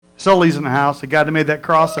Sully's in the house, the guy that made that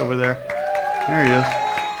cross over there. There he is.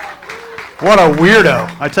 What a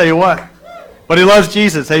weirdo, I tell you what. But he loves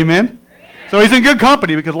Jesus, amen? So he's in good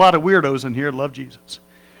company because a lot of weirdos in here love Jesus.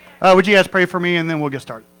 Would you guys pray for me, and then we'll get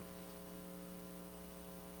started.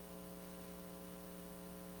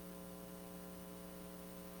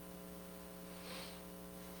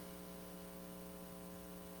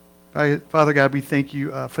 Father God, we thank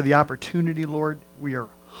you for the opportunity, Lord. We are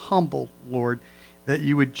humbled, Lord, that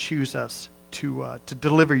you would choose us to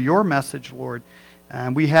deliver your message, Lord.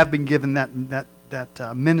 And we have been given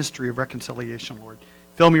that ministry of reconciliation, Lord.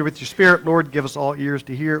 Fill me with your Spirit, Lord. Give us all ears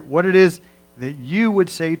to hear what it is that you would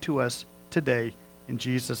say to us today. In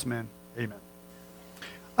Jesus' name, amen.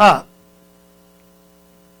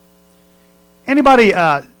 Anybody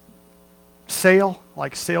sail,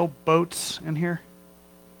 like sailboats in here?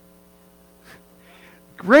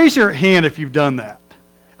 Raise your hand if you've done that.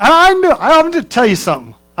 I'm going to tell you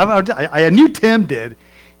something. I knew Tim did,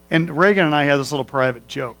 and Reagan and I had this little private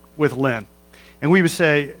joke with Lynn. And we would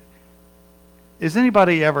say, has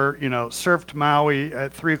anybody ever, surfed Maui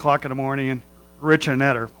at 3 o'clock in the morning? And Rich and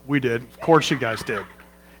Annette, we did. Of course you guys did.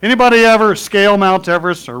 Anybody ever scale Mount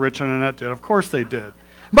Everest? Or Rich and Annette did. Of course they did.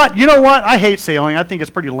 But you know what? I hate sailing. I think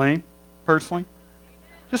it's pretty lame, personally.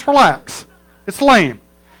 Just relax. It's lame.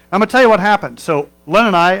 I'm going to tell you what happened. So Len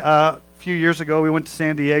and I, a few years ago, we went to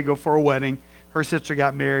San Diego for a wedding. Her sister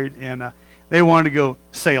got married, and they wanted to go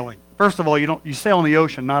sailing. First of all, you sail in the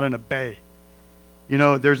ocean, not in a bay.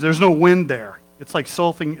 There's no wind there. It's like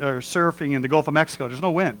surfing in the Gulf of Mexico. There's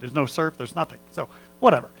no wind. There's no surf. There's nothing. So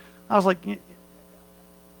whatever. I was like,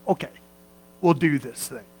 okay, we'll do this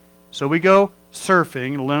thing. So we go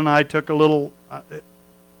surfing. Len and I took a little,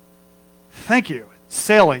 thank you,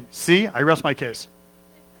 sailing. See, I rest my case.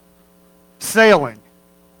 Sailing.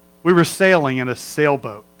 We were sailing in a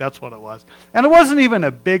sailboat. That's what it was. And it wasn't even a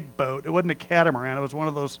big boat. It wasn't a catamaran. It was one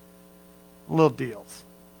of those little deals.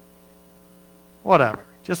 Whatever.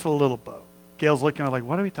 Just a little boat. Gail's looking at like,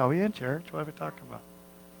 what are we talking about? Are we in church? What are we talking about?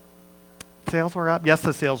 Sails were up? Yes,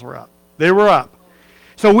 the sails were up. They were up.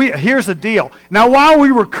 So here's the deal. Now, while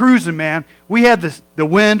we were cruising, man, we had the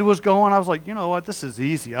wind was going. I was like, you know what? This is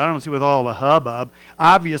easy. I don't see with all the hubbub.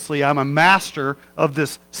 Obviously, I'm a master of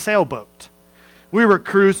this sailboat. We were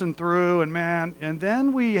cruising through, and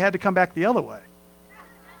then we had to come back the other way.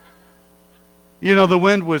 The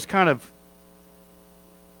wind was kind of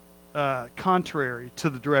contrary to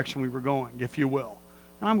the direction we were going, if you will.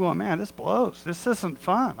 And I'm going, man, this blows. This isn't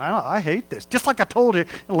fun. I hate this. Just like I told you,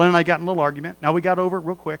 Len and I got in a little argument. Now we got over it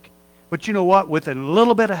real quick. But you know what? With a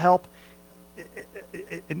little bit of help,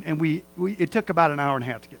 it took about an hour and a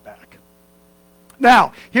half to get back.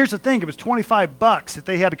 Now, here's the thing. It was $25 that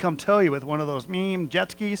they had to come tow you with one of those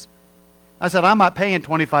jet skis. I said, I'm not paying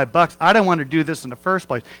 $25. I didn't want to do this in the first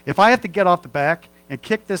place. If I have to get off the back and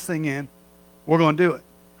kick this thing in, we're going to do it.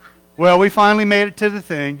 Well, we finally made it to the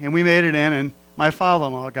thing, and we made it in, and my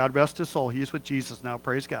father-in-law, God rest his soul, he's with Jesus now,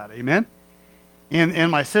 praise God, amen?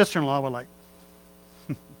 And my sister-in-law were like,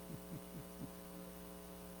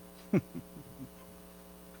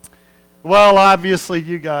 well, obviously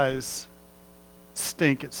you guys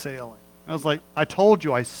stink at sailing. I was like, I told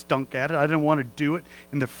you I stunk at it. I didn't want to do it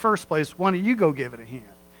in the first place. Why don't you go give it a hand?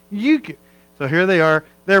 So here they are.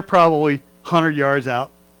 They're probably 100 yards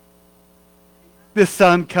out. The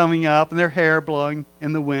sun coming up and their hair blowing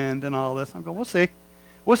in the wind and all this. I'm going, we'll see.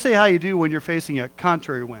 We'll see how you do when you're facing a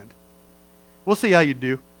contrary wind. We'll see how you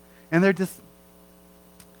do. And they're just...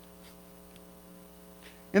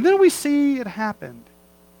 And then we see it happened.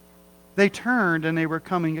 They turned and they were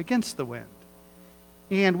coming against the wind.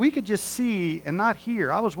 And we could just see and not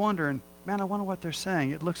hear. I was wondering, man, I wonder what they're saying.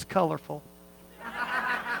 It looks colorful.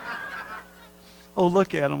 Oh,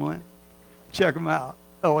 look at them, Lynn. Check them out.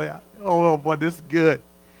 Oh, yeah. Oh, boy, this is good.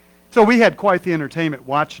 So we had quite the entertainment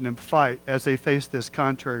watching them fight as they faced this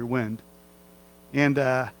contrary wind. And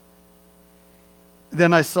then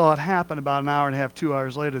I saw it happen about an hour and a half, 2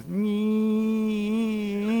 hours later.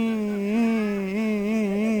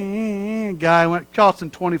 Guy went, cost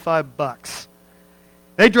him $25.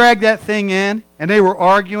 They dragged that thing in, and they were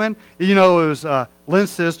arguing. It was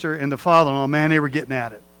Lynn's sister and the father-in-law. Man, they were getting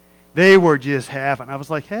at it. They were just having. I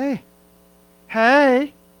was like, hey,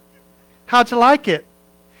 how'd you like it?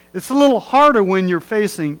 It's a little harder when you're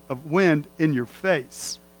facing a wind in your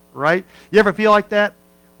face, right? You ever feel like that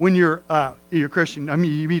when you're Christian? I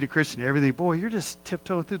mean, you meet a Christian and everything. Boy, you're just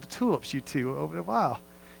tiptoeing through the tulips, you two. Oh, wow.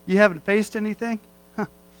 You haven't faced anything?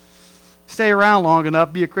 Stay around long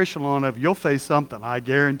enough, be a Christian long enough, you'll face something, I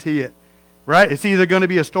guarantee it. Right? It's either going to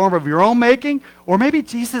be a storm of your own making, or maybe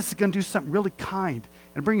Jesus is going to do something really kind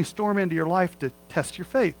and bring a storm into your life to test your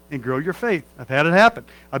faith and grow your faith. I've had it happen.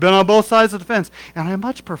 I've been on both sides of the fence, and I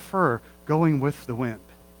much prefer going with the wind.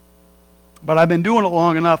 But I've been doing it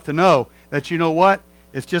long enough to know that, you know what?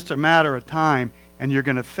 It's just a matter of time, and you're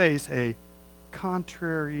going to face a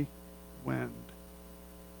contrary wind.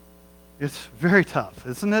 It's very tough,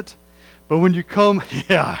 isn't it? But when you come,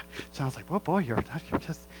 yeah, it sounds like, well, boy, you're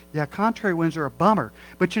just, yeah, contrary winds are a bummer.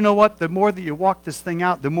 But you know what? The more that you walk this thing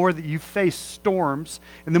out, the more that you face storms,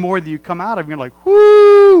 and the more that you come out of it, you're like,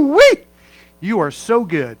 whoo-wee! You are so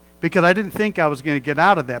good, because I didn't think I was going to get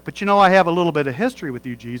out of that. But you know, I have a little bit of history with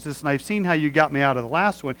you, Jesus, and I've seen how you got me out of the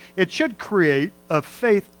last one. It should create a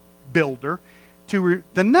faith builder to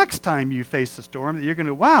the next time you face a storm that you're going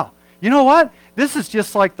to, wow, you know what? This is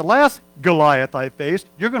just like the last Goliath I faced.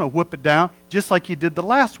 You're going to whip it down just like you did the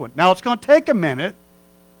last one. Now, it's going to take a minute,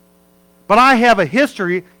 but I have a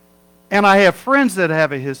history, and I have friends that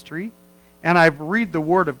have a history, and I read the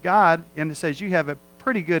Word of God, and it says you have a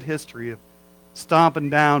pretty good history of stomping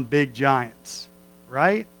down big giants,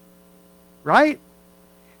 right? Right?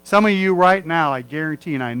 Some of you right now, I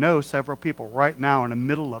guarantee, and I know several people right now in the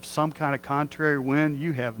middle of some kind of contrary wind,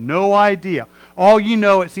 you have no idea. All you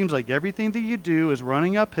know, it seems like everything that you do is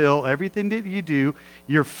running uphill. Everything that you do,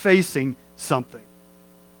 you're facing something.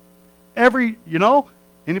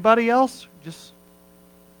 Anybody else? Just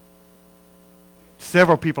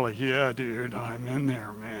several people are like, yeah, dude, I'm in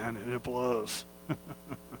there, man, and it blows.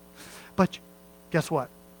 But guess what?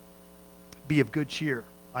 Be of good cheer.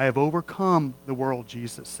 I have overcome the world,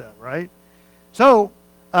 Jesus said, right? So,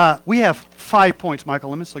 we have 5 points, Michael.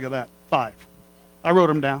 Let me just look at that. 5. I wrote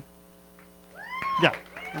them down. Yeah,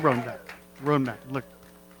 I wrote them down. Look,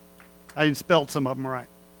 I even spelled some of them right.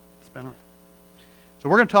 So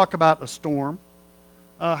we're going to talk about a storm.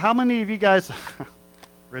 How many of you guys,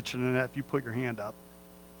 Rich and Annette, if you put your hand up.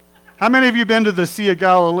 How many of you been to the Sea of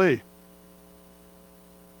Galilee?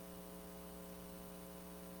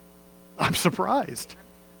 I'm surprised.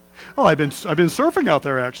 Oh, I've been surfing out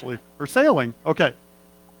there, actually, or sailing. Okay.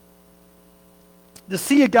 The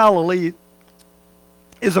Sea of Galilee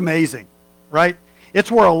is amazing, right?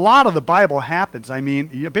 It's where a lot of the Bible happens. I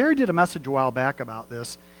mean, Barry did a message a while back about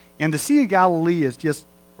this, and the Sea of Galilee is just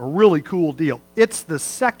a really cool deal. It's the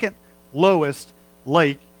second lowest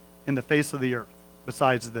lake in the face of the earth,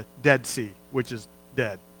 besides the Dead Sea, which is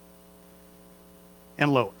dead,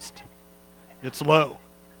 and lowest. It's low.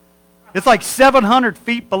 It's like 700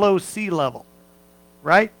 feet below sea level,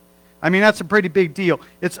 right? I mean, that's a pretty big deal.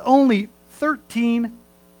 It's only 13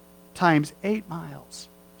 times 8 miles.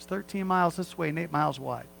 It's 13 miles this way and 8 miles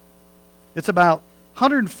wide. It's about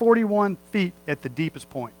 141 feet at the deepest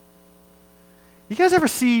point. You guys ever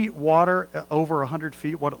see water over 100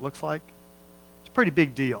 feet, what it looks like? It's a pretty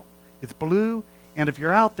big deal. It's blue, and if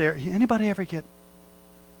you're out there, anybody ever get,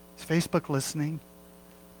 is Facebook listening?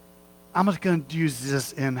 I'm just going to use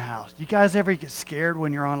this in-house. You guys ever get scared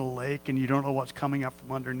when you're on a lake and you don't know what's coming up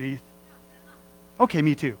from underneath? Okay,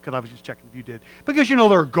 me too, because I was just checking if you did. Because, there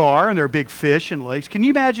are gar and there are big fish in lakes. Can you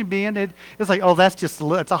imagine being it? It's like, oh, that's just,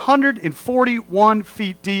 it's 141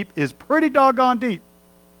 feet deep is pretty doggone deep,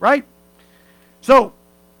 right? So,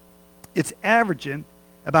 it's averaging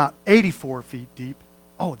about 84 feet deep.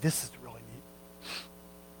 Oh, this is really neat.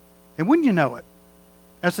 And wouldn't you know it,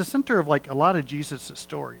 as the center of like a lot of Jesus'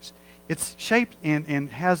 stories, it's shaped and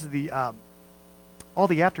has the all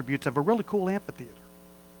the attributes of a really cool amphitheater.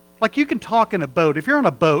 Like you can talk in a boat. If you're on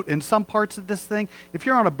a boat in some parts of this thing, if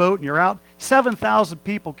you're on a boat and you're out, 7,000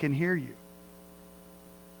 people can hear you.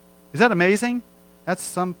 Is that amazing?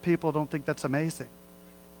 Some people don't think that's amazing.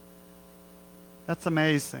 That's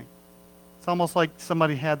amazing. It's almost like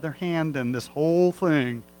somebody had their hand in this whole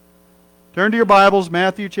thing. Turn to your Bibles,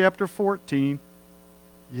 Matthew chapter 14.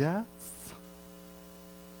 Yes.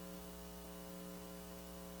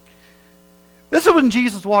 This is when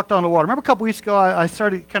Jesus walked on the water. Remember a couple weeks ago, I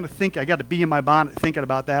started kind of thinking, I got to be in my bonnet thinking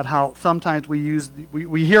about that, how sometimes we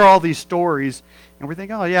hear all these stories, and we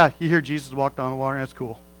think, oh yeah, you hear Jesus walked on the water, that's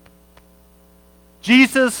cool.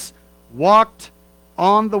 Jesus walked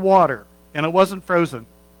on the water, and it wasn't frozen.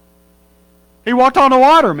 He walked on the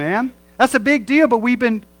water, man. That's a big deal, but we've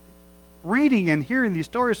been reading and hearing these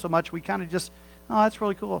stories so much, we kind of just, oh, that's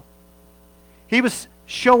really cool. He was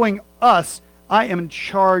showing us, I am in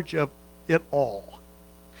charge of it all.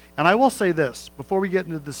 And I will say this, before we get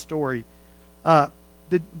into the story, the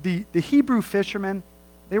Hebrew fishermen,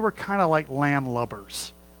 they were kind of like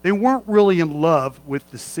landlubbers. They weren't really in love with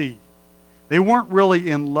the sea. They weren't really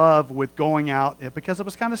in love with going out because it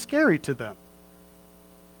was kind of scary to them.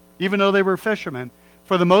 Even though they were fishermen,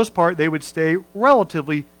 for the most part, they would stay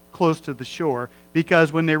relatively close to the shore,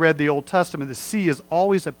 because when they read the Old Testament, the sea is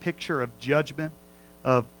always a picture of judgment,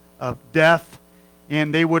 of death,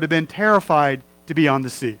 and they would have been terrified to be on the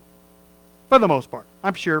sea, for the most part.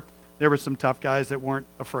 I'm sure there were some tough guys that weren't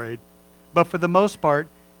afraid, but for the most part,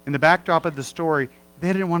 in the backdrop of the story,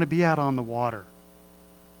 they didn't want to be out on the water.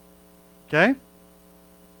 Okay?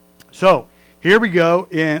 So, here we go,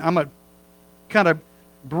 and I'm going to kind of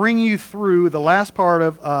bring you through the last part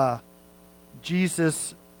of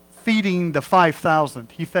Jesus feeding the 5,000.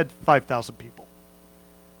 He fed 5,000 people.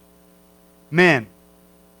 Men.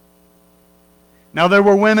 Now, there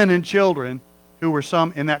were women and children who were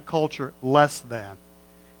some in that culture less than.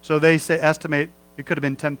 So they estimate it could have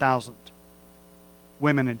been 10,000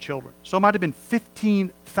 women and children. So it might have been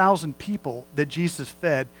 15,000 people that Jesus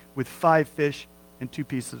fed with 5 fish and 2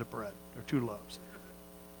 pieces of bread, or 2 loaves.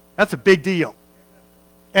 That's a big deal.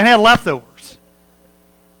 And had leftovers.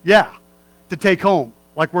 Yeah, to take home,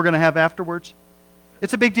 like we're going to have afterwards.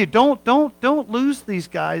 It's a big deal. Don't lose these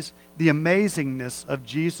guys the amazingness of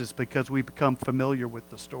Jesus because we become familiar with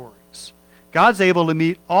the stories. God's able to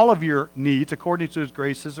meet all of your needs according to his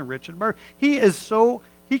graces and rich and mercy.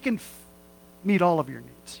 He can meet all of your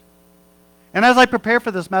needs. And as I prepare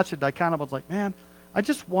for this message, I kind of was like, man, I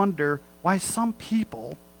just wonder why some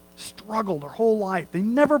people struggle their whole life. They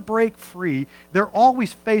never break free. They're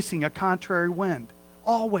always facing a contrary wind.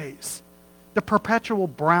 Always. The perpetual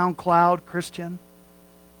brown cloud Christian.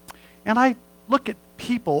 And I look at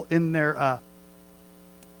people in their,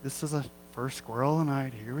 this is a first squirrel of the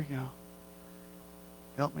night. Here we go.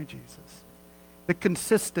 Help me, Jesus. The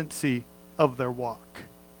consistency of their walk.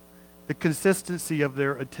 The consistency of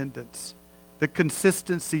their attendance. The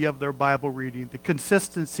consistency of their Bible reading. The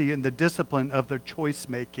consistency and the discipline of their choice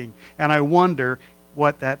making. And I wonder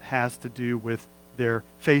what that has to do with their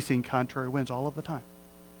facing contrary winds all of the time.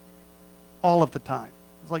 All of the time.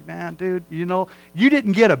 It's like, man, dude, you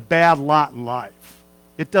didn't get a bad lot in life.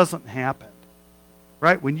 It doesn't happen.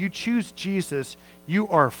 Right? When you choose Jesus, you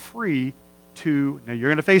are free to, now you're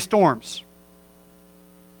going to face storms.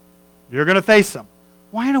 You're going to face them.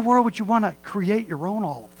 Why in the world would you want to create your own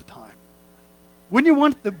all of the time? Wouldn't you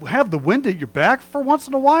want to have the wind at your back for once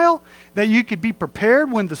in a while? That you could be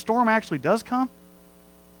prepared when the storm actually does come?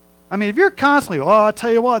 I mean, if you're constantly, I'll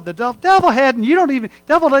tell you what, the devil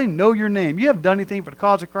doesn't know your name. You haven't done anything for the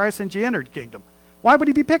cause of Christ since you entered the kingdom. Why would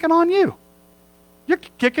he be picking on you? You're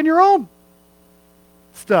kicking your own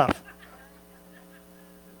stuff.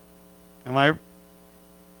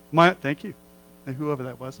 Thank you. Whoever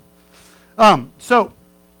that was. So,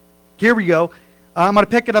 here we go. I'm going to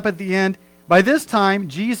pick it up at the end. By this time,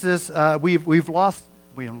 Jesus, we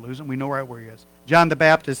don't lose him. We know right where he is. John the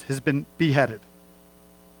Baptist has been beheaded.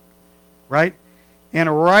 Right?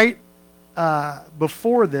 And right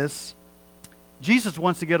before this, Jesus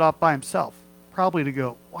wants to get off by himself. Probably to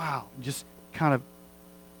go, wow, just kind of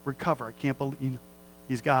recover. I can't believe,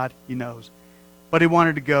 he's God, he knows. But he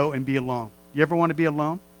wanted to go and be alone. You ever want to be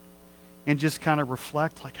alone? And just kind of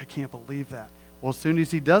reflect, like, I can't believe that. Well, as soon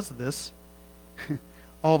as he does this,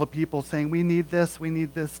 all the people saying, we need this,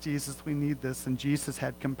 Jesus, we need this. And Jesus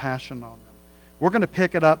had compassion on them. We're going to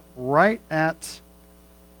pick it up right after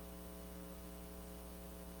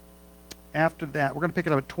that. We're going to pick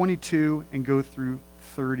it up at 22 and go through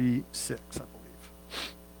 36, I believe.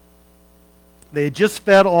 They had just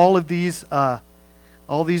fed all these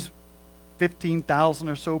 15,000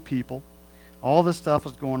 or so people. All this stuff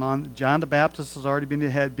was going on. John the Baptist has already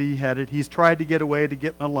been beheaded. He's tried to get away to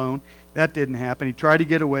get alone. That didn't happen. He tried to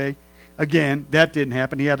get away again. That didn't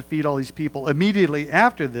happen. He had to feed all these people. Immediately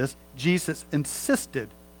after this, Jesus insisted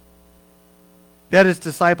that his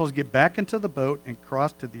disciples get back into the boat and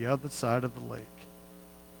cross to the other side of the lake.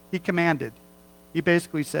 He commanded. He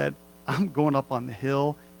basically said, I'm going up on the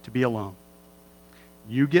hill to be alone.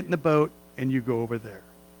 You get in the boat and you go over there.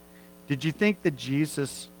 Did you think that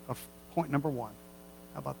Jesus, point number 1,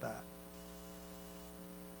 how about that?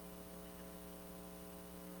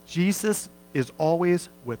 Jesus is always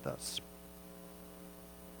with us.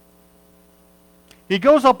 He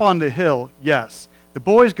goes up on the hill, yes. The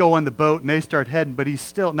boys go on the boat and they start heading, but he's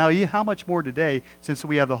still, now how much more today since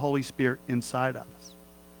we have the Holy Spirit inside of us?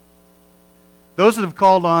 Those that have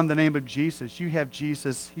called on the name of Jesus, you have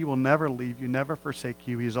Jesus. He will never leave you, never forsake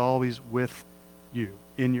you. He's always with you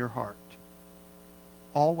in your heart.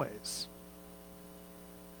 Always.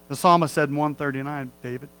 The psalmist said in 139,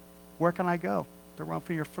 David, where can I go to run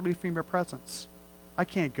flee from your presence? I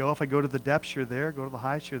can't go. If I go to the depths, you're there. Go to the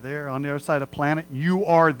heights, you're there. On the other side of the planet, you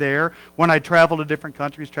are there. When I travel to different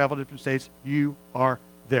countries, travel to different states, you are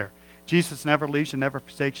there. Jesus never leaves you, never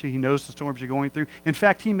forsakes you. He knows the storms you're going through. In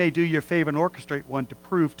fact, he may do you a favor and orchestrate one to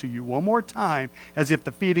prove to you one more time, as if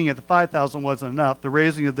the feeding of the 5,000 wasn't enough, the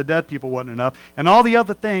raising of the dead people wasn't enough, and all the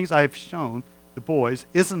other things I've shown the boys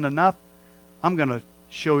isn't enough. I'm going to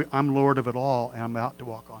show you I'm Lord of it all, and I'm out to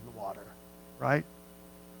walk on the water. Right?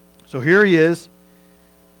 So here he is.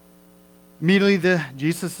 Immediately,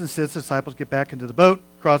 Jesus and his disciples get back into the boat,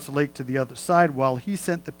 cross the lake to the other side, while he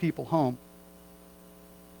sent the people home.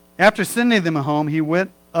 After sending them home, he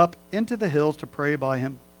went up into the hills to pray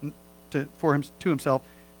to himself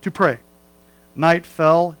to pray. Night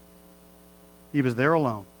fell. He was there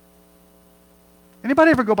alone.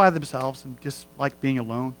 Anybody ever go by themselves and just like being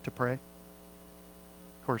alone to pray?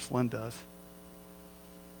 Of course, Lynn does.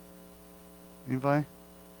 Anybody?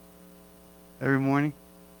 Every morning?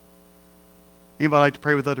 Anybody like to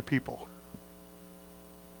pray with other people?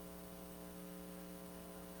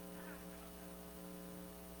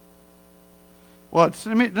 Well,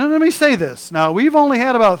 let me say this. Now, we've only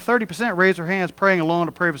had about 30% raise their hands praying alone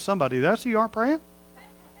to pray for somebody. That's you aren't praying?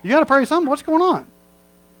 You got to pray something. What's going on?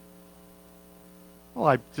 Well,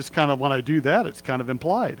 I just kind of, when I do that, it's kind of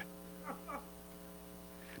implied.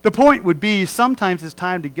 The point would be sometimes it's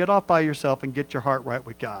time to get off by yourself and get your heart right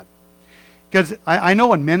with God. Because I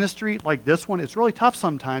know in ministry like this one, it's really tough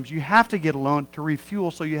sometimes. You have to get alone to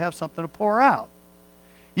refuel so you have something to pour out.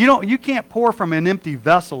 You can't pour from an empty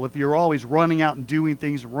vessel if you're always running out and doing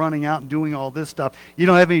things, running out and doing all this stuff. You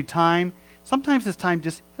don't have any time. Sometimes it's time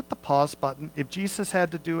just hit the pause button. If Jesus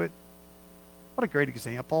had to do it, what a great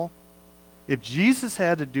example. If Jesus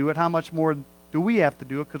had to do it, how much more do we have to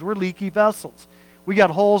do it? Because we're leaky vessels. We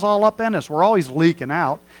got holes all up in us. We're always leaking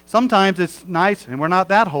out. Sometimes it's nice, and we're not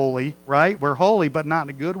that holy, right? We're holy, but not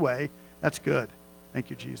in a good way. That's good. Thank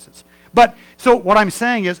you, Jesus. But, so what I'm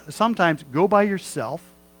saying is, sometimes go by yourself,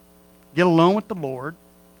 get alone with the Lord,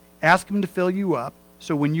 ask him to fill you up,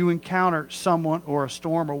 so when you encounter someone or a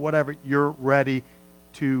storm or whatever, you're ready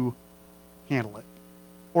to handle it.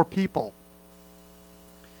 Or people.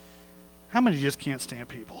 How many just can't stand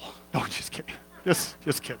people? No, just kidding.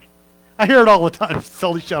 Just kidding. I hear it all the time.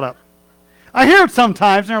 Sully, shut up. I hear it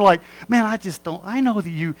sometimes, and they're like, man, I just don't, I know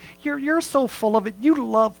that you're so full of it. You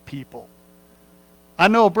love people. I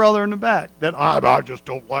know a brother in the back that I just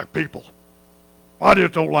don't like people. I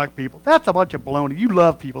just don't like people. That's a bunch of baloney. You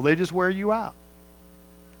love people. They just wear you out.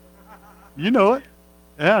 You know it.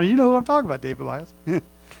 Yeah, you know what I'm talking about, David Lyons.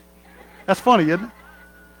 That's funny, isn't it?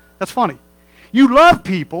 That's funny. You love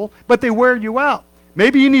people, but they wear you out.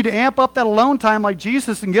 Maybe you need to amp up that alone time like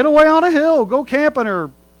Jesus and get away on a hill, go camping or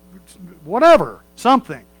whatever,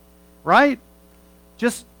 something, right?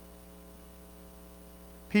 Just,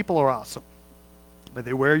 people are awesome, but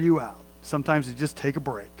they wear you out. Sometimes you just take a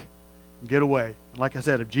break and get away. Like I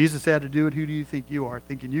said, if Jesus had to do it, who do you think you are?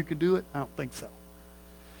 Thinking you could do it? I don't think so.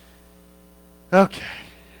 Okay,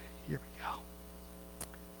 here we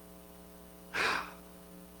go.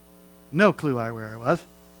 No clue where I was.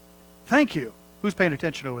 Thank you. Who's paying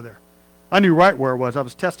attention over there? I knew right where I was. I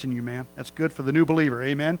was testing you, man. That's good for the new believer.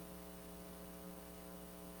 Amen?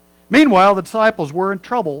 Meanwhile, the disciples were in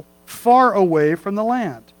trouble far away from the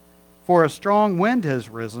land, for a strong wind has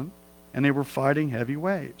risen, and they were fighting heavy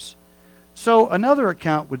waves. So another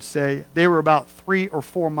account would say they were about 3 or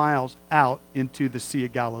 4 miles out into the Sea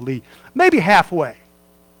of Galilee. Maybe halfway.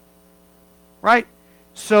 Right?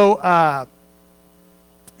 So,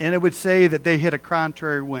 and it would say that they hit a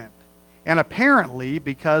contrary wind. And apparently,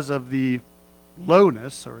 because of the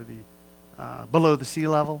lowness or the below the sea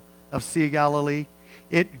level of Sea of Galilee,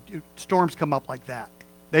 storms come up like that.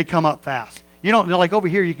 They come up fast. You don't, like over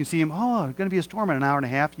here, you can see them, oh, it's going to be a storm in an hour and a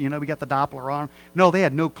half. You know, we got the Doppler on. No, they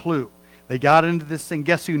had no clue. They got into this thing.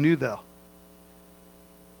 Guess who knew, though?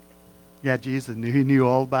 Yeah, Jesus knew. He knew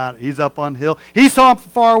all about it. He's up on the hill. He saw him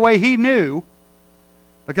from far away. He knew.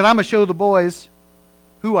 Because I'm going to show the boys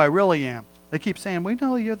who I really am. They keep saying, we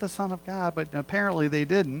know you're the Son of God, but apparently they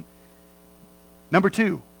didn't. Number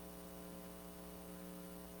 2,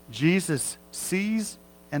 Jesus sees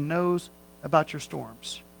and knows about your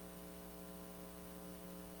storms.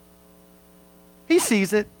 He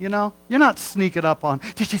sees it, you know. You're not sneaking up on,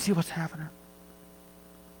 did you see what's happening?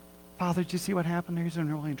 Father, did you see what happened there? He's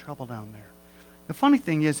really in trouble down there. The funny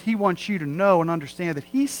thing is, he wants you to know and understand that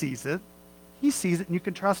he sees it. He sees it, and you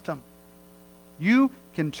can trust him. You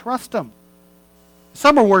can trust him.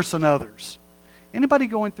 Some are worse than others. Anybody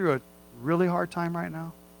going through a really hard time right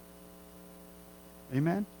now?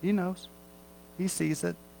 Amen? He knows. He sees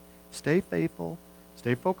it. Stay faithful.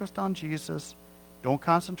 Stay focused on Jesus. Don't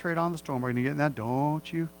concentrate on the storm. We're going to get in that.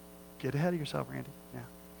 Don't you get ahead of yourself, Randy. Yeah.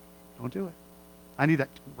 Don't do it. I need that.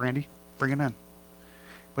 Randy, bring it in.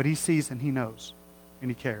 But he sees and he knows and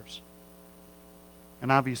he cares.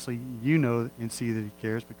 And obviously you know and see that he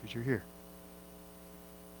cares because you're here.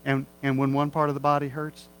 And when one part of the body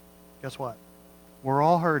hurts, guess what? We're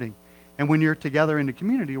all hurting. And when you're together in the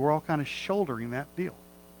community, we're all kind of shouldering that deal.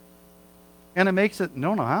 And it makes it,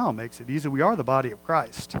 don't know how it makes it easy. We are the body of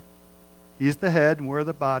Christ. He's the head and we're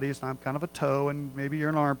the bodies. And I'm kind of a toe and maybe you're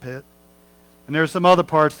an armpit. And there's some other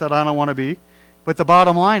parts that I don't want to be. But the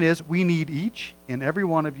bottom line is we need each and every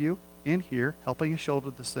one of you in here helping us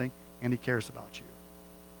shoulder this thing. And he cares about you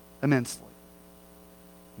immensely.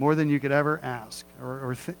 More than you could ever ask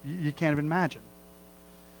or you can't even imagine.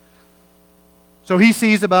 So he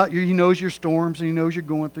sees about you. He knows your storms and he knows you're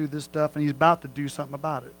going through this stuff and he's about to do something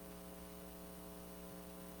about it.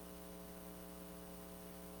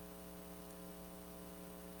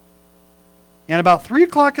 And about 3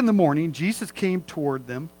 o'clock in the morning, Jesus came toward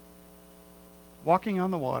them, walking on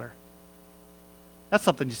the water. That's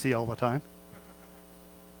something you see all the time.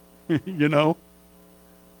 You know?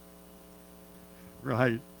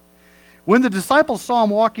 Right. When the disciples saw him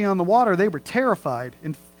walking on the water, they were terrified.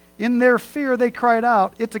 And in their fear, they cried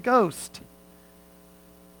out, "It's a ghost."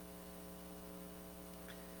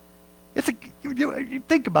 You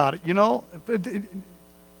think about it, you know.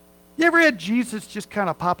 You ever had Jesus just kind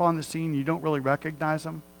of pop on the scene, you don't really recognize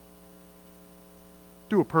him?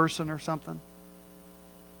 Through a person or something?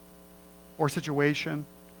 Or situation?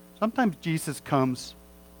 Sometimes Jesus comes.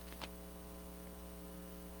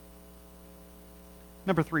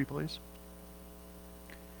 Number 3, please.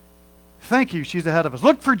 Thank you, she's ahead of us.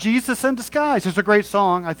 Look for Jesus in disguise. It's a great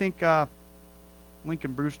song. I think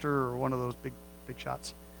Lincoln Brewster or one of those big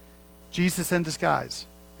shots. Jesus in disguise.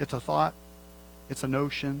 It's a thought. It's a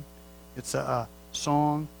notion. It's a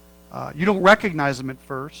song. You don't recognize him at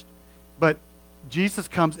first, but Jesus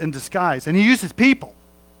comes in disguise, and he uses people.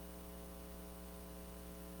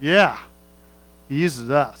 Yeah, he uses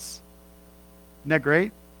us. Isn't that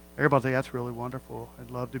great? Everybody say, that's really wonderful.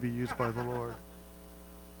 I'd love to be used by the Lord.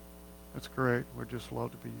 That's great. We'd just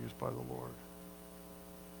love to be used by the Lord.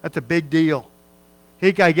 That's a big deal.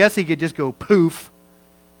 I guess he could just go poof,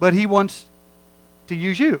 but he wants to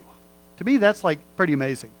use you. To me, that's like pretty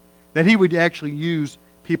amazing. That he would actually use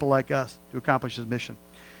people like us to accomplish his mission.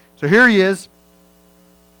 So here he is.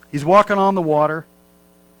 He's walking on the water.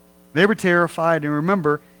 They were terrified. And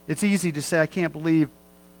remember, it's easy to say, I can't believe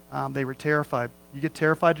they were terrified. You get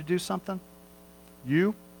terrified to do something?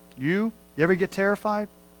 You ever get terrified?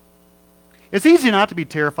 It's easy not to be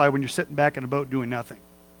terrified when you're sitting back in a boat doing nothing.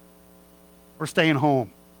 Or staying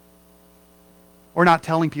home. Or not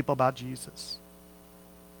telling people about Jesus.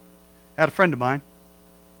 I had a friend of mine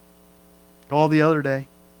called the other day,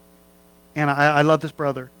 and I love this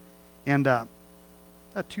brother, and I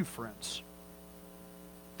got 2 friends.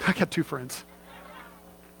 I got 2 friends.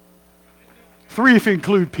 3 if you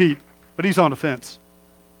include Pete, but he's on the fence.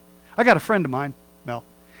 I got a friend of mine, Mel.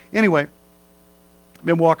 Anyway,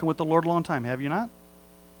 been walking with the Lord a long time, have you not?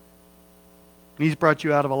 And he's brought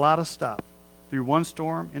you out of a lot of stuff. Through one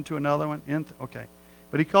storm, into another one, okay.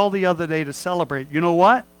 But he called the other day to celebrate. You know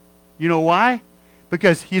what? You know why?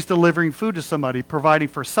 Because he's delivering food to somebody, providing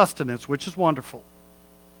for sustenance, which is wonderful.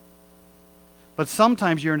 But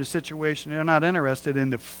sometimes you're in a situation, they're not interested in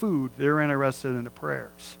the food, they're interested in the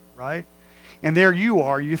prayers, right? And there you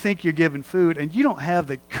are, you think you're giving food, and you don't have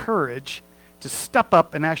the courage to step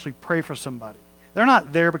up and actually pray for somebody. They're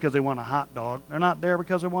not there because they want a hot dog. They're not there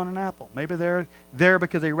because they want an apple. Maybe they're there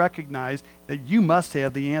because they recognize that you must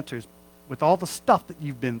have the answers. With all the stuff that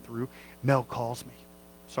you've been through, Mel calls me.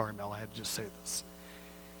 Sorry, Mel, I had to just say this.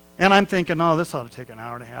 And I'm thinking, oh, this ought to take an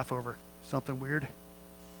hour and a half over something weird.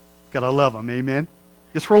 Got to love him, amen?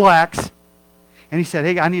 Just relax. And he said,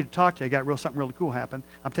 hey, I need to talk to you. I got something really cool happened.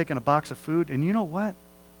 I'm taking a box of food, and you know what?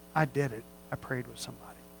 I did it. I prayed with somebody.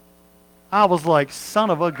 I was like, son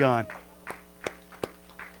of a gun.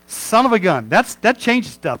 Son of a gun. That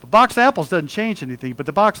changes stuff. A box of apples doesn't change anything, but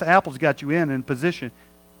the box of apples got you in position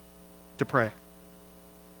to pray.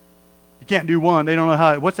 You can't do one. They don't know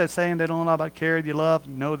how. What's that saying? They don't know about care, you love,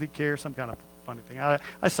 you know they care, some kind of funny thing.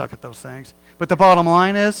 I suck at those things. But the bottom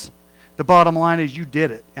line is you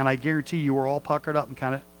did it. And I guarantee you were all puckered up and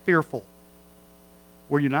kind of fearful.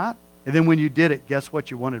 Were you not? And then when you did it, guess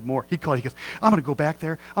what? You wanted more. He called. He goes, I'm going to go back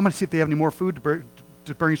there. I'm going to see if they have any more food to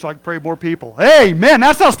bring so I can pray more people. Hey, man,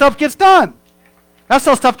 that's how stuff gets done. That's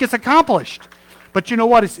how stuff gets accomplished. But you know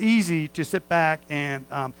what? It's easy to sit back and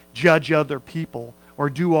judge other people or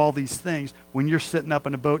do all these things when you're sitting up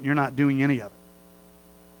in a boat and you're not doing any of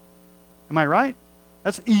it. Am I right?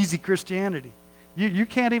 That's easy Christianity. You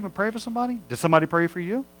can't even pray for somebody? Did somebody pray for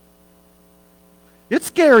you? It's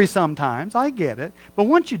scary sometimes. I get it. But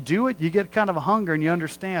once you do it, you get kind of a hunger and you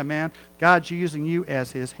understand, man, God's using you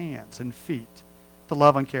as his hands and feet to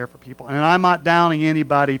love and care for people. And I'm not downing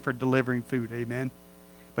anybody for delivering food. Amen.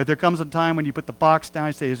 But there comes a time when you put the box down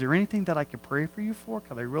and say, is there anything that I can pray for you for?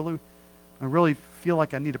 Because I really feel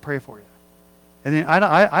like I need to pray for you. And then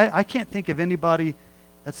I can't think of anybody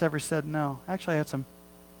that's ever said no. Actually, I had some,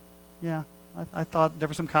 I thought there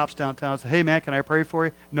were some cops downtown. I said, hey, man, can I pray for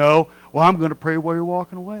you? No. Well, I'm going to pray while you're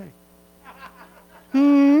walking away.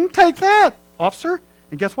 Take that, officer.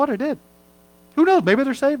 And guess what? I did. Who knows? Maybe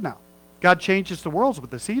they're saved now. God changes the worlds with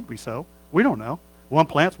the seed we sow. We don't know. One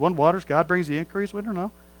plants, one waters. God brings the increase. We don't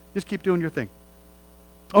know. Just keep doing your thing.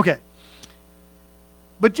 Okay.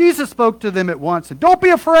 But Jesus spoke to them at once and don't be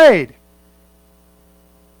afraid.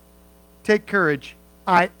 Take courage.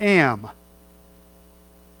 I am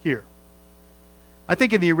here. I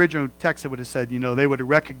think in the original text it would have said, they would have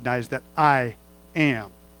recognized that I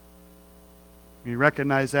am. You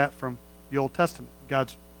recognize that from the Old Testament,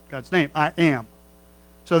 God's name, I am.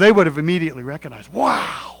 So they would have immediately recognized,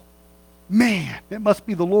 wow, man, it must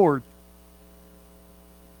be the Lord.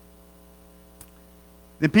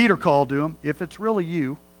 Then Peter called to him, if it's really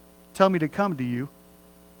you, tell me to come to you,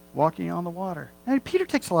 walking on the water. And Peter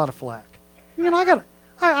takes a lot of flack.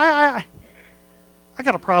 I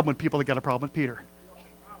got a problem with people that got a problem with Peter.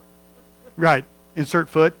 Right. Insert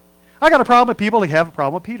foot. I got a problem with people that have a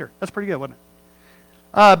problem with Peter. That's pretty good, wasn't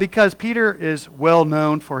it? Because Peter is well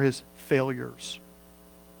known for his failures.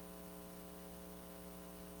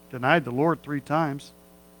 Denied the Lord 3 times.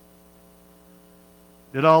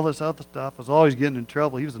 Did all this other stuff. Was always getting in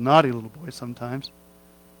trouble. He was a naughty little boy sometimes.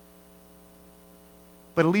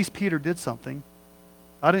 But at least Peter did something.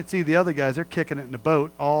 I didn't see the other guys. They're kicking it in the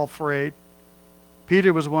boat, all afraid.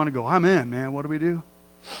 Peter was the one to go, I'm in, man. What do we do?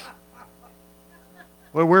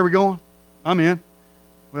 Well, where are we going? I'm in.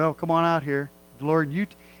 Well, come on out here. Lord,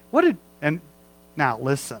 and now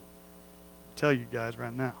listen. I'll tell you guys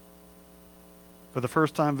right now. For the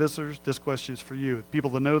first time visitors, this question is for you. People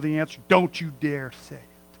that know the answer, don't you dare say it.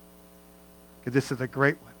 Because this is a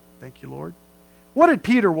great one. Thank you, Lord. What did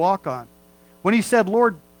Peter walk on? When he said,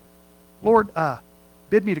 Lord,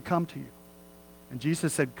 bid me to come to you. And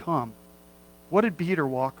Jesus said, come. What did Peter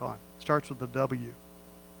walk on? Starts with a W.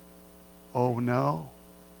 Oh, no.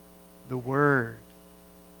 The Word.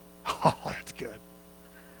 Oh, that's good.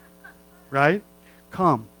 Right?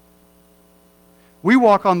 Come. We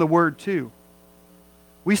walk on the Word too.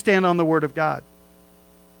 We stand on the Word of God.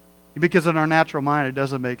 Because in our natural mind, it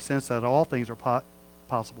doesn't make sense that all things are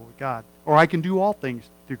possible with God. Or I can do all things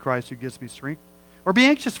through Christ who gives me strength. Or be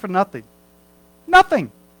anxious for nothing.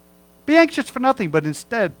 Nothing. Be anxious for nothing, but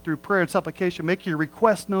instead, through prayer and supplication, make your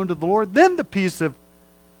requests known to the Lord. Then the peace of,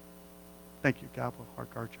 thank you, God will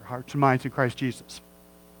guard your hearts and minds in Christ Jesus.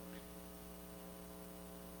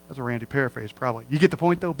 That's a Randy paraphrase, probably. You get the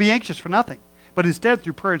point, though? Be anxious for nothing. But instead,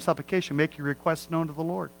 through prayer and supplication, make your requests known to the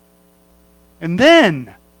Lord. And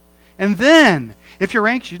then, if you're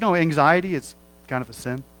anxious, anxiety is kind of a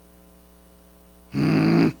sin.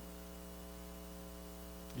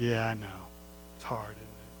 Yeah, I know. It's hard, isn't it?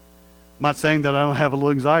 I'm not saying that I don't have a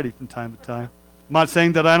little anxiety from time to time. I'm not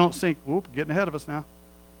saying that I don't sink. Whoop, getting ahead of us now.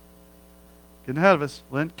 Getting ahead of us.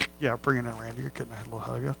 Lynn, yeah, bring it in, Randy. You're getting a little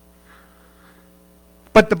hug.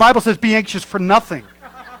 But the Bible says, be anxious for nothing.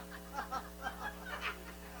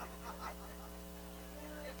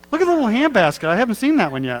 Look at the little handbasket. I haven't seen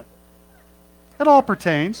that one yet. It all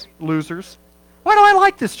pertains. Losers. Why do I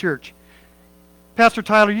like this church? Pastor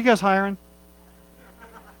Tyler, you guys hiring?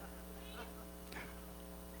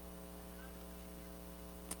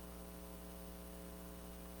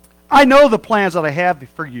 I know the plans that I have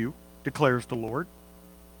for you, declares the Lord.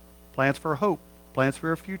 Plans for hope, plans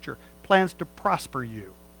for a future, plans to prosper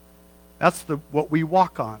you. That's what we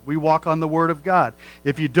walk on. We walk on the Word of God.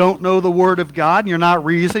 If you don't know the Word of God and you're not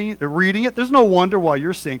reading it, there's no wonder why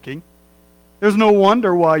you're sinking. There's no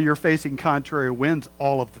wonder why you're facing contrary winds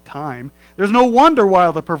all of the time. There's no wonder why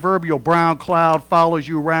the proverbial brown cloud follows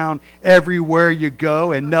you around everywhere you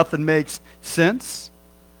go and nothing makes sense.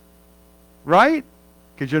 Right?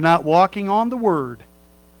 Because you're not walking on the Word.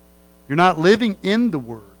 You're not living in the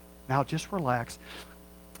Word. Now just relax.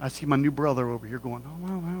 I see my new brother over here going,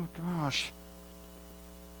 oh gosh.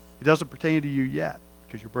 It doesn't pertain to you yet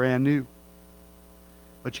because you're brand new.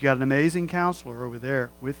 But you got an amazing counselor over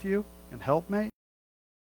there with you and helpmate.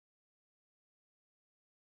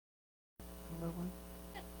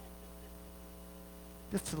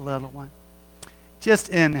 Just a little one. Just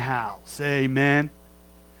in-house. Amen.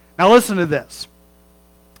 Now listen to this.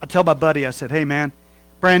 I tell my buddy, I said, hey man,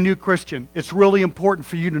 brand new Christian, it's really important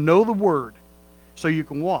for you to know the Word. so you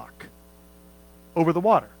can walk over the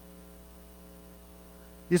water.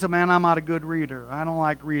 He said, man, I'm not a good reader. I don't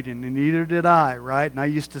like reading, and neither did I, right? And I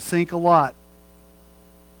used to sink a lot.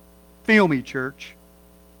 Feel me, church.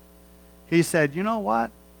 He said, you know what?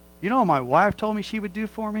 You know what my wife told me she would do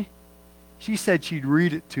for me? She said she'd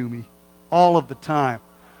read it to me all of the time.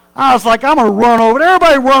 I was like, I'm going to run over there.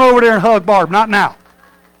 Everybody run over there and hug Barb. Not now.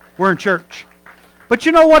 We're in church. But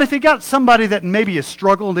you know what? If you got somebody that maybe is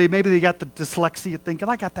struggling, maybe they got the dyslexia thinking,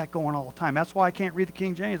 I got that going all the time. That's why I can't read the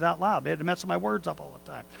King James out loud. They had to mess my words up all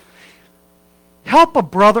the time. Help a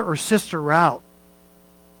brother or sister out.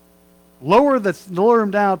 Lower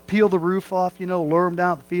them down, peel the roof off, lower them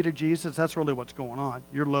down at the feet of Jesus. That's really what's going on.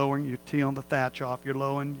 You're peeling the thatch off. You're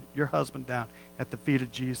lowering your husband down at the feet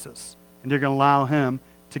of Jesus. And you're going to allow him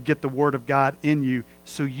to get the Word of God in you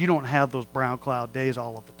so you don't have those brown cloud days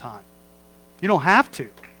all of the time. You don't have to.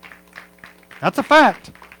 That's a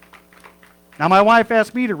fact. Now, my wife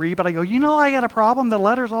asked me to read, but I go, I got a problem. The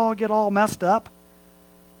letters all get all messed up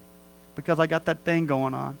because I got that thing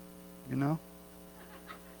going on,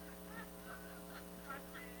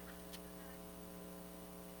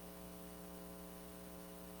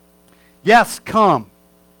 Yes, come,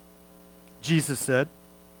 Jesus said.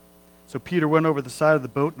 So Peter went over the side of the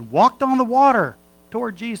boat and walked on the water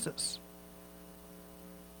toward Jesus.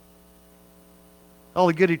 All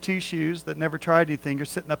the goody two-shoes that never tried anything are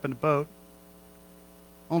sitting up in the boat.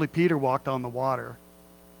 Only Peter walked on the water.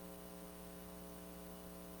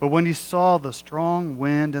 But when he saw the strong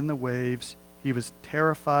wind and the waves, he was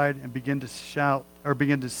terrified and began to shout, or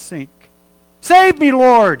began to sink. Save me,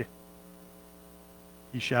 Lord!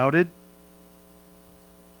 He shouted.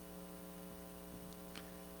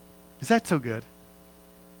 Is that so good?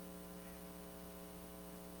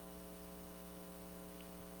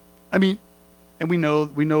 I mean, and we know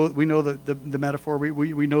the metaphor,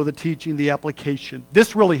 we know the teaching, the application.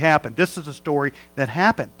 This really happened. This is a story that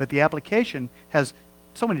happened, but the application has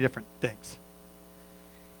so many different things.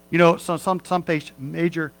 Some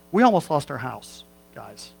major, we almost lost our house,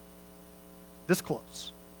 guys. This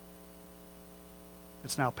close.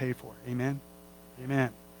 It's now paid for. Amen? Amen.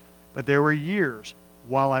 But there were years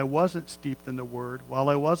while I wasn't steeped in the Word, while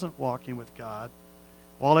I wasn't walking with God,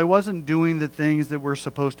 while I wasn't doing the things that we're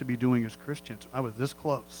supposed to be doing as Christians. I was this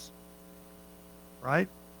close. Right?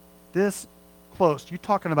 This close. You're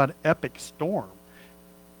talking about an epic storm.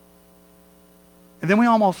 And then we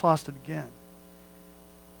almost lost it again.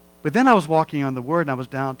 But then I was walking on the Word, and I was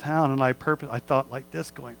downtown, and I thought like this,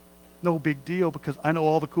 going, no big deal, because I know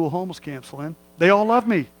all the cool homeless camps, Lynn. They all love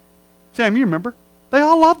me. Sam, you remember? They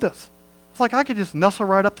all loved us. It's like I could just nestle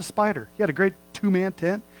right up the Spider. He had a great two-man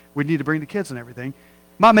tent. We'd need to bring the kids and everything.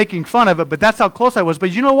 I'm not making fun of it, but that's how close I was.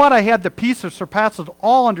 But you know what? I had the peace that surpasses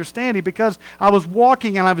all understanding because I was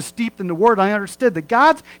walking and I was steeped in the Word. I understood that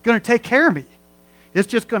God's going to take care of me. It's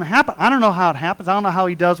just going to happen. I don't know how it happens. I don't know how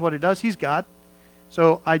He does what He does. He's God.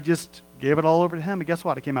 So I just gave it all over to Him, and guess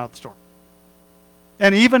what? I came out of the storm.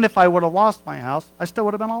 And even if I would have lost my house, I still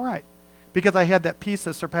would have been all right because I had that peace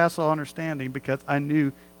that surpasses all understanding because I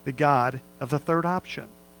knew the God of the third option.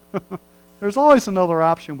 There's always another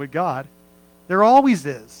option with God. There always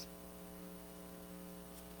is.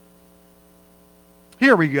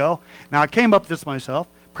 Here we go. Now, I came up with this myself.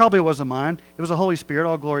 Probably wasn't mine. It was the Holy Spirit.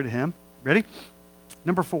 All glory to Him. Ready?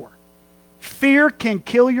 Number 4. Fear can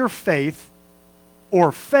kill your faith,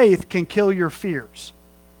 or faith can kill your fears.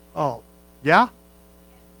 Oh, yeah?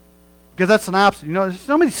 Because that's an option. There's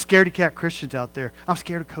so many scaredy cat Christians out there. I'm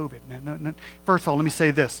scared of COVID. No. First of all, let me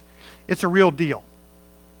say this. It's a real deal.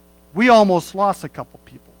 We almost lost a couple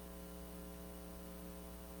people.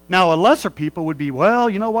 Now, a lesser people would be, well,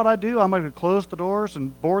 you know what I do? I'm going to close the doors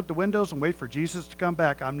and board the windows and wait for Jesus to come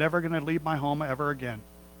back. I'm never going to leave my home ever again.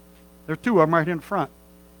 There are 2 of them right in front.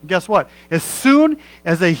 And guess what? As soon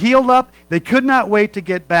as they healed up, they could not wait to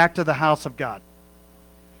get back to the house of God.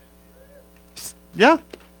 Yeah?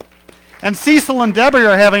 And Cecil and Debbie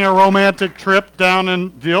are having a romantic trip down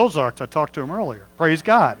in the Ozarks. I talked to them earlier. Praise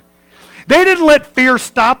God. They didn't let fear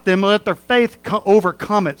stop them, let their faith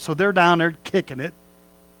overcome it. So they're down there kicking it.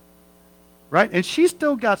 Right? And she's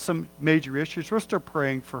still got some major issues. We're still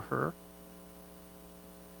praying for her.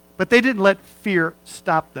 But they didn't let fear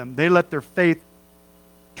stop them. They let their faith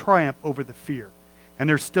triumph over the fear. And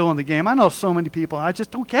they're still in the game. I know so many people, I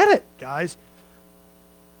just don't get it, guys.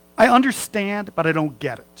 I understand, but I don't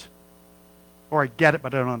get it. Or I get it,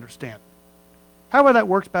 but I don't understand. However that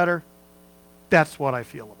works better, that's what I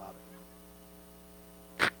feel about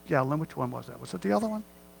it. Yeah, Lynn, which one was that? Was it the other one?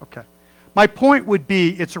 Okay. My point would be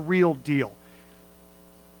it's a real deal.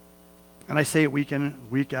 And I say it week in,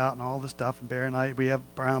 week out, and all this stuff. And Barry and I, we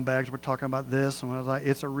have brown bags. We're talking about this, and I was like,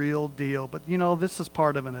 it's a real deal. But you know, this is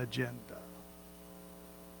part of an agenda.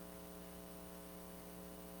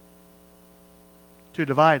 To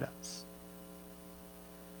divide us,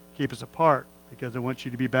 keep us apart, because I want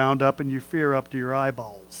you to be bound up in your fear up to your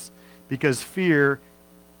eyeballs. Because fear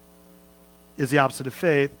is the opposite of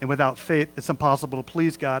faith, and without faith, it's impossible to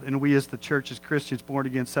please God. And we as the church, as Christians, born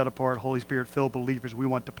again, set apart, Holy Spirit-filled believers, we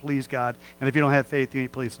want to please God. And if you don't have faith, you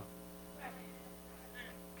ain't pleasing Him.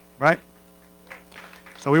 Right?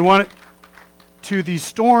 So we want it to these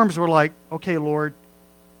storms. We're like, okay, Lord,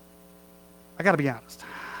 I got to be honest.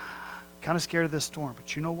 Kind of scared of this storm,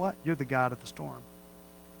 but you know what? You're the God of the storm.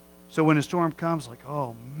 So when the storm comes, like,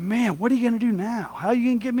 oh man, what are you going to do now? How are you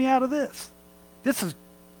going to get me out of this? This is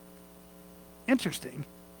interesting.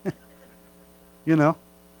 You know?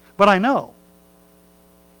 But I know.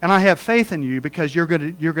 And I have faith in you because you're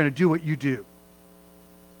going to do what you do.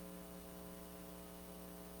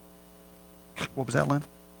 What was that, Lynn?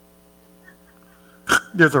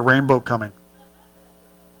 There's a rainbow coming.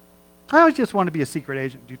 I always just want to be a secret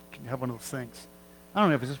agent. You can have one of those things. I don't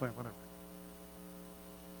know if it's this way, whatever.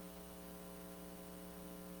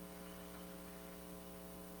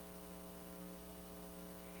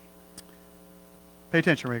 Pay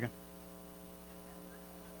attention, Reagan.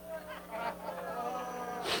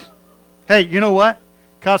 Hey, you know what?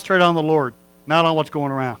 Concentrate on the Lord, not on what's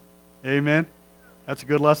going around. Amen? That's a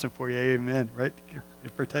good lesson for you. Amen. Right?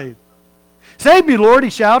 It pertains. Save me, Lord, he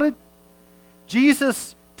shouted.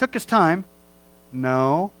 Jesus took his time.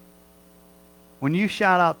 No. When you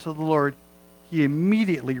shout out to the Lord, he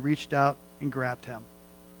immediately reached out and grabbed him.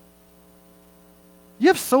 You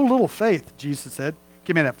have so little faith, Jesus said.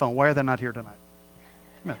 Give me that phone. Why are they not here tonight?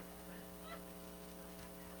 Come here.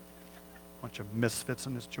 Bunch of misfits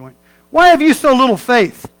in this joint. Why have you so little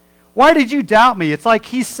faith? Why did you doubt me? It's like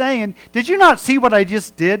he's saying, did you not see what I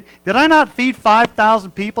just did? Did I not feed 5,000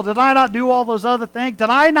 people? Did I not do all those other things? Did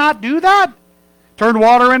I not do that? Turn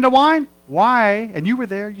water into wine? Why? And you were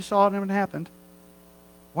there. You saw it and it happened.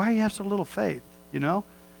 Why do you have so little faith? You know?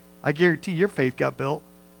 I guarantee your faith got built,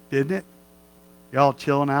 didn't it? Y'all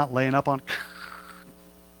chilling out, laying up on...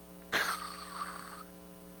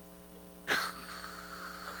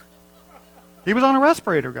 He was on a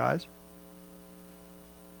respirator, guys.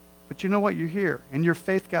 But you know what? You're here, and your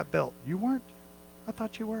faith got built. You weren't. I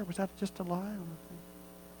thought you were. Was that just a lie?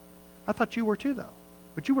 I thought you were too, though.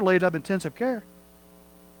 But you were laid up in intensive care.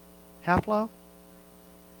 Half-low?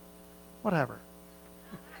 Whatever.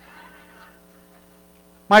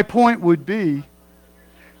 My point would be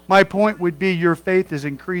your faith is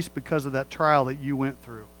increased because of that trial that you went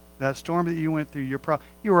through. That storm that you went through, you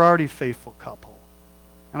were already a faithful couple.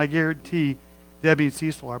 And I guarantee Debbie and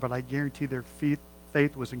Cecil are, but I guarantee their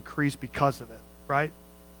faith was increased because of it, right?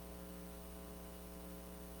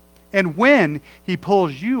 And when he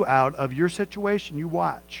pulls you out of your situation, you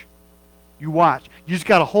watch. You watch. You just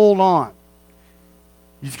got to hold on.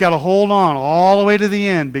 You just got to hold on all the way to the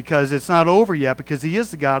end because it's not over yet because he is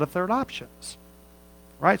the God of third options.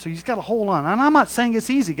 Right? So you just got to hold on. And I'm not saying it's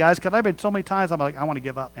easy, guys, because I've been so many times I'm like, I want to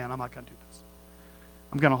give up, man. I'm not going to do this.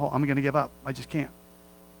 I'm going to give up. I just can't.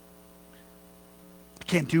 I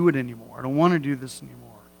can't do it anymore. I don't want to do this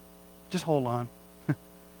anymore. Just hold on.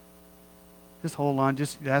 Just hold on.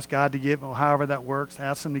 Just ask God to give, however that works.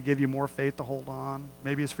 Ask him to give you more faith to hold on.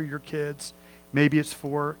 Maybe it's for your kids. Maybe it's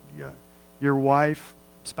for your wife,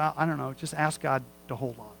 spouse. I don't know. Just ask God to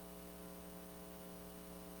hold on.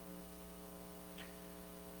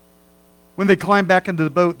 When they climbed back into the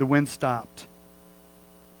boat, the wind stopped.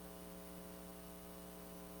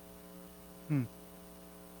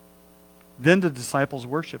 Then the disciples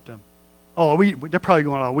worshipped him. Oh, they're probably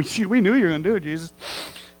going, oh, we knew you were going to do it, Jesus.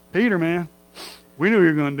 Peter, man, we knew you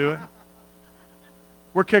were going to do it.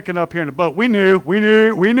 We're kicking up here in the boat. We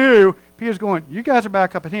knew. Peter's going, you guys are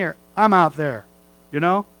back up in here. I'm out there. You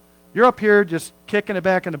know? You're up here just kicking it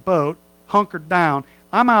back in the boat, hunkered down.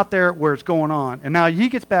 I'm out there where it's going on. And now he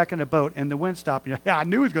gets back in the boat and the wind stopped. Yeah, I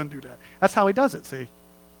knew he was going to do that. That's how he does it, see?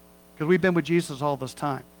 Because we've been with Jesus all this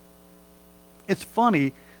time. It's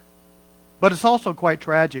funny, but it's also quite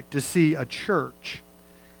tragic to see a church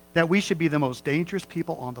that we should be the most dangerous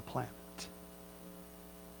people on the planet.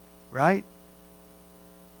 Right?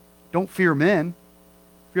 Don't fear men.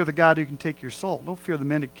 Fear the God who can take your soul. Don't fear the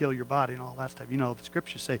men that kill your body and all that stuff. You know, the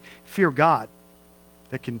scriptures say, fear God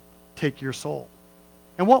that can take your soul.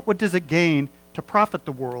 And what does it gain to profit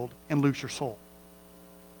the world and lose your soul?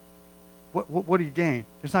 What do you gain?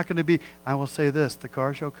 There's not going to be, I will say this, the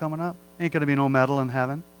car show coming up, ain't going to be no medal in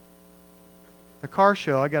heaven. The car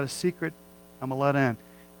show, I got a secret I'm going to let in.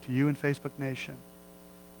 to you and Facebook Nation.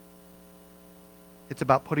 It's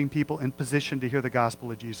about putting people in position to hear the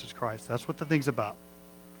gospel of Jesus Christ. That's what the thing's about.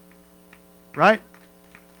 Right?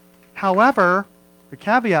 However, the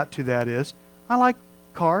caveat to that is, I like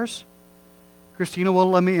cars. Christina will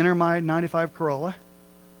let me enter my 95 Corolla,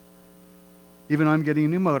 even though I'm getting a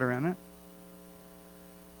new motor in it.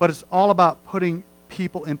 But it's all about putting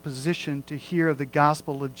people in position to hear the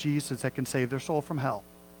gospel of Jesus that can save their soul from hell.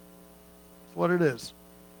 That's what it is.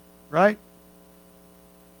 Right?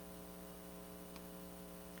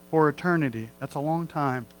 For eternity. That's a long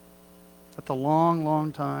time. That's a long,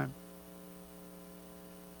 long time.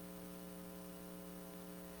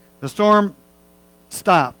 The storm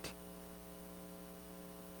stopped.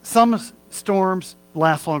 Some storms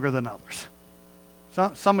last longer than others.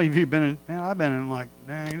 Some of you have been in, man, I've been in like,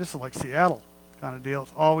 dang, this is like Seattle kind of deal.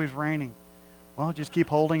 It's always raining. Well, just keep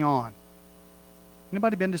holding on.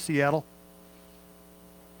 Anybody been to Seattle?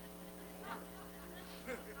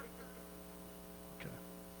 Okay.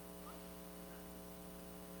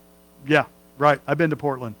 Yeah, right. I've been to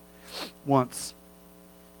Portland once.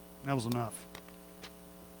 That was enough.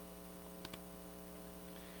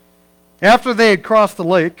 After they had crossed the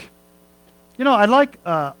lake, you know, I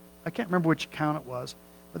can't remember which account it was,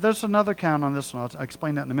 but there's another account on this one. I'll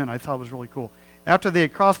explain that in a minute. I thought it was really cool. After they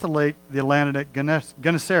had crossed the lake, they landed at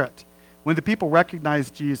Gennesaret. When the people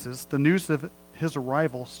recognized Jesus, the news of his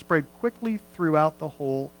arrival spread quickly throughout the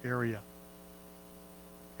whole area.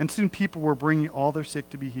 And soon people were bringing all their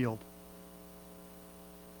sick to be healed.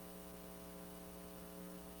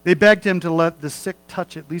 They begged him to let the sick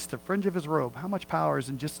touch at least the fringe of his robe. How much power is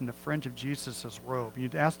just in the fringe of Jesus' robe?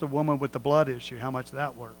 You'd ask the woman with the blood issue how much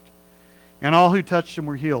that worked. And all who touched him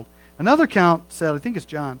were healed. Another count said, I think it's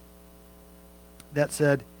John, that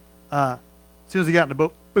said, as soon as they got in the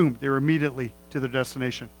boat, boom, they were immediately to their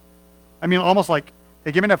destination. I mean, almost like,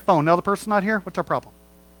 hey, give me that phone. Now the person's not here? What's our problem?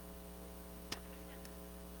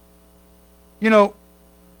 You know,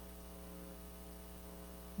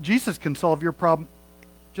 Jesus can solve your problem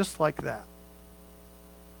just like that.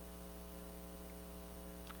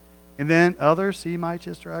 And then others, he might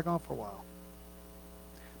just drag on for a while.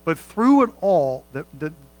 But through it all,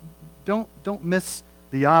 don't miss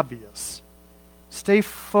the obvious. Stay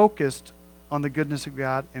focused on the goodness of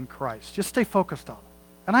God in Christ. Just stay focused on it.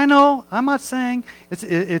 And I know, I'm not saying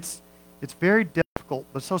it's very difficult,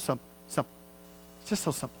 but so simple. It's just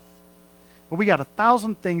so simple. But we got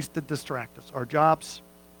 1,000 things that distract us. Our jobs,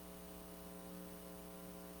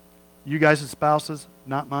 you guys as spouses,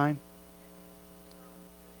 not mine.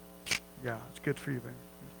 Yeah, it's good for you, baby.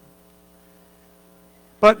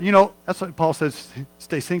 But, you know, that's what Paul says,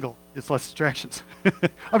 stay single. It's less distractions.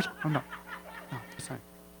 I'm not. No, just saying.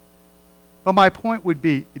 But my point would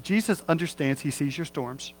be, Jesus understands, he sees your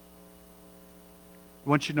storms. He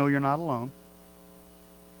wants you to know you're not alone.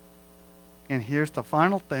 And here's the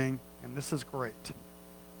final thing, and this is great.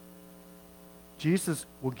 Jesus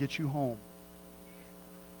will get you home.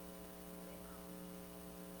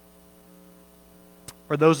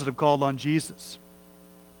 For those that have called on Jesus.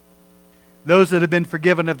 Those that have been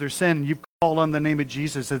forgiven of their sin, you've called on the name of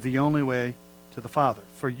Jesus as the only way to the Father.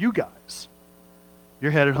 For you guys,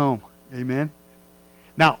 you're headed home. Amen?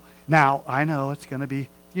 Now, I know it's going to be,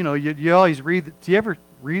 you know, you always read, do you ever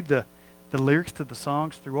read the lyrics to the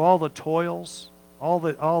songs through all the toils, all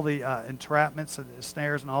the entrapments and the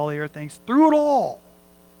snares and all the other things? Through it all,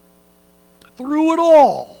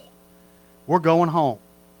 we're going home.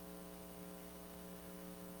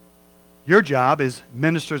 Your job as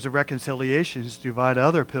ministers of reconciliation is to invite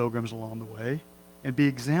other pilgrims along the way and be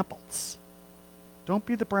examples. Don't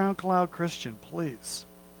be the brown cloud Christian, please.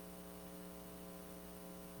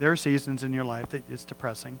 There are seasons in your life that it's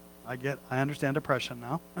depressing. I understand depression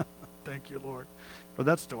now. Thank you, Lord, for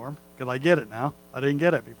that storm, because I get it now. I didn't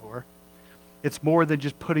get it before. It's more than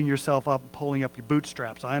just putting yourself up and pulling up your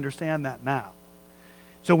bootstraps. I understand that now.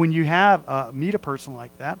 So when you meet a person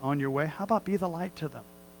like that on your way, how about be the light to them?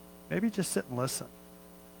 Maybe just sit and listen.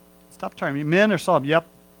 Stop trying. Men are solemn. Yep.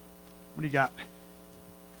 What do you got?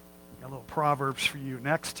 Got a little Proverbs for you.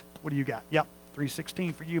 Next. What do you got? Yep.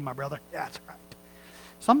 3:16 for you, my brother. Yeah, that's right.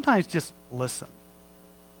 Sometimes just listen.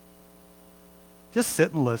 Just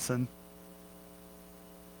sit and listen.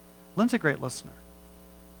 Lynn's a great listener.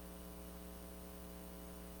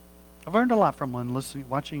 I've learned a lot from Lynn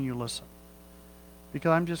watching you listen.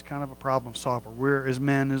 Because I'm just kind of a problem solver. We're, as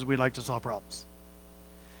men, we like to solve problems.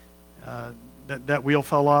 That wheel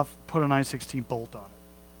fell off, put a 9/16 bolt on it.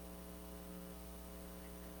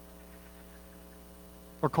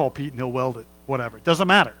 Or call Pete and he'll weld it. Whatever. It doesn't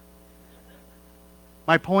matter.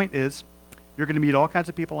 My point is, you're going to meet all kinds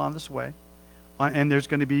of people on this way. And you're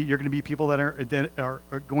going to be people that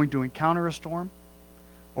are going to encounter a storm,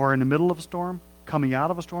 or in the middle of a storm, coming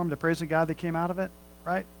out of a storm. They're praising God they came out of it,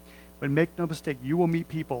 right? But make no mistake, you will meet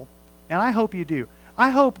people, and I hope you do. I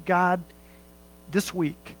hope God this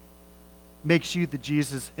week makes you the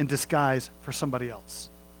Jesus in disguise for somebody else.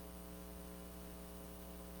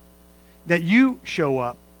 That you show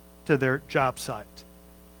up to their job site,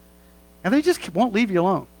 and they just won't leave you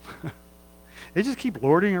alone. They just keep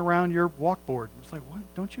lording around your walkboard. It's like, what?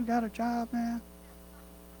 Don't you got a job, man?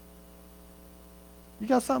 You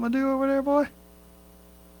got something to do over there, boy?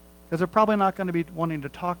 Because they're probably not going to be wanting to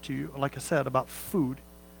talk to you, like I said, about food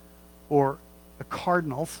or the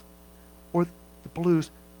Cardinals or the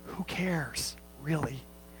Blues. Who cares, really?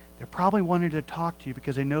 They're probably wanting to talk to you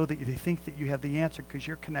because they know that they think that you have the answer because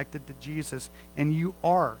you're connected to Jesus, and you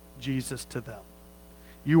are Jesus to them.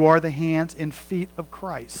 You are the hands and feet of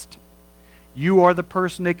Christ. You are the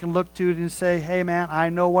person they can look to and say, hey, man, I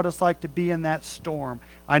know what it's like to be in that storm.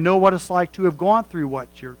 I know what it's like to have gone through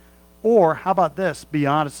what you're... Or, how about this? Be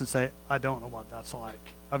honest and say, I don't know what that's like.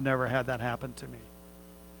 I've never had that happen to me.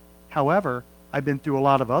 However, I've been through a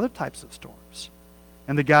lot of other types of storms.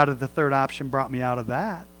 And the God of the third option brought me out of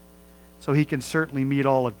that. So he can certainly meet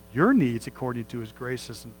all of your needs according to his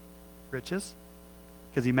graces and riches.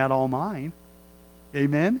 Because he met all mine.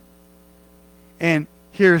 Amen? And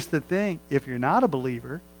here's the thing. If you're not a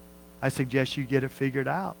believer, I suggest you get it figured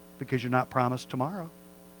out because you're not promised tomorrow.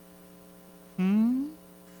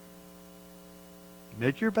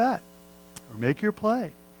 Make your bet or make your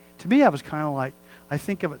play. To me, I was kind of like, I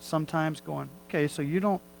think of it sometimes going, okay, so you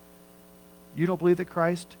don't believe that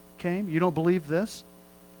Christ came? You don't believe this?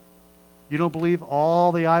 You don't believe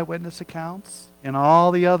all the eyewitness accounts and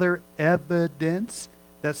all the other evidence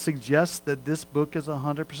that suggests that this book is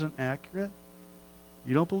 100% accurate?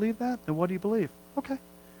 You don't believe that? Then what do you believe? Okay.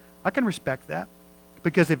 I can respect that.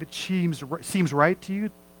 Because if it seems right to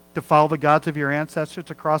you to follow the gods of your ancestors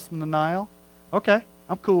across the Nile, okay,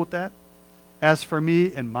 I'm cool with that. As for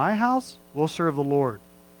me and my house, we'll serve the Lord.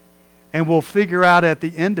 And we'll figure out at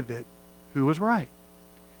the end of it who was right.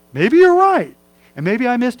 Maybe you're right. And maybe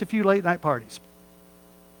I missed a few late night parties.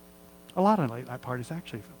 A lot of late night parties,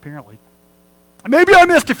 actually, apparently. Maybe I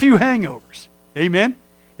missed a few hangovers. Amen?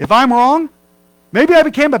 If I'm wrong, maybe I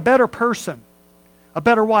became a better person, a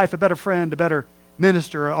better wife, a better friend, a better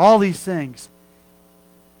minister, all these things.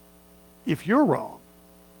 If you're wrong,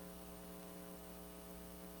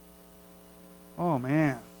 oh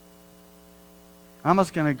man, I'm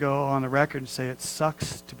just going to go on the record and say it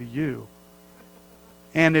sucks to be you.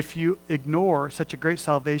 And if you ignore such a great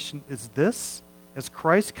salvation as this, as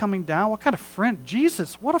Christ coming down, what kind of friend?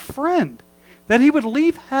 Jesus, what a friend. That he would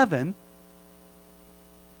leave heaven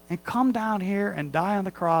and come down here and die on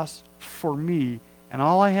the cross for me. And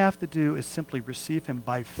all I have to do is simply receive him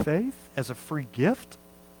by faith as a free gift.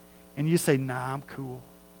 And you say, nah, I'm cool.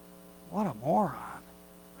 What a moron.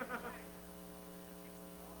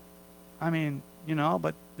 I mean,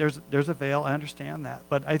 but there's a veil. I understand that.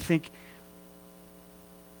 But I think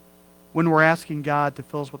when we're asking God to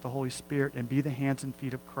fill us with the Holy Spirit and be the hands and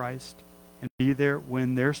feet of Christ and be there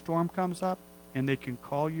when their storm comes up and they can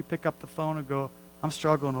call you, pick up the phone and go, I'm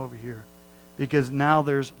struggling over here because now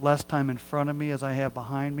there's less time in front of me as I have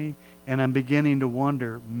behind me, and I'm beginning to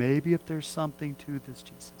wonder maybe if there's something to this,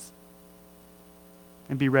 Jesus.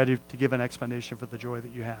 And be ready to give an explanation for the joy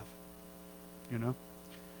that you have.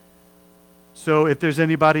 So if there's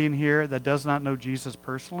anybody in here that does not know Jesus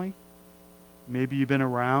personally, maybe you've been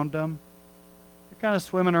around them. You're kind of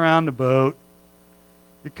swimming around the boat.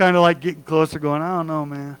 You're kind of like getting closer going, I don't know,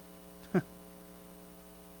 man.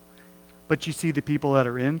 But you see the people that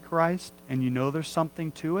are in Christ and you know there's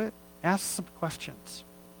something to it, ask some questions.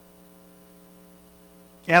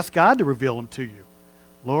 Ask God to reveal them to you.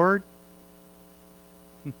 Lord,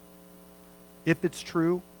 if it's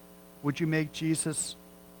true, would you make Jesus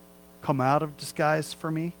come out of disguise for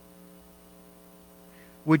me?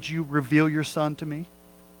 Would you reveal your son to me?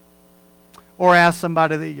 Or ask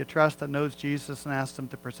somebody that you trust that knows Jesus and ask them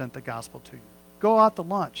to present the gospel to you. Go out to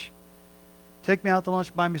lunch. Take me out to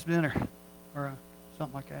lunch, buy me some dinner. Or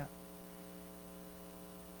something like that.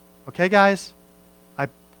 Okay, guys? I've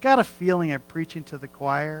got a feeling I'm preaching to the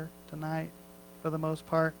choir tonight for the most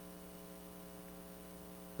part.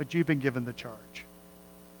 But you've been given the charge.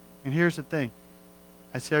 And here's the thing.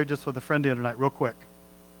 I shared this with a friend the other night real quick.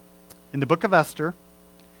 In the book of Esther,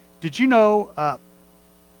 did you know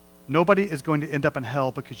nobody is going to end up in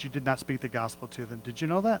hell because you did not speak the gospel to them? Did you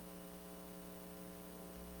know that?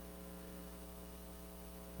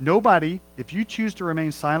 Nobody, if you choose to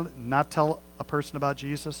remain silent and not tell a person about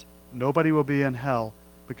Jesus, nobody will be in hell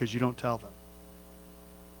because you don't tell them.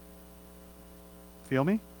 Feel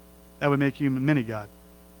me? That would make you a mini-God.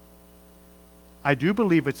 I do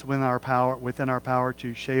believe it's within our power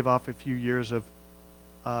to shave off a few years of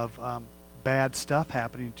bad stuff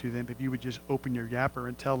happening to them if you would just open your yapper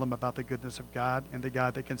and tell them about the goodness of God and the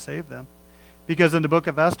God that can save them. Because in the book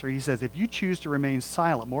of Esther, he says, if you choose to remain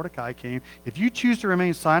silent, Mordecai came, if you choose to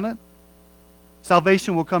remain silent,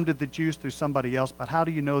 salvation will come to the Jews through somebody else, but how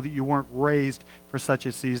do you know that you weren't raised for such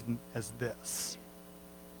a season as this?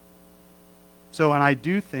 So, and I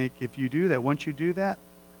do think if you do that, once you do that,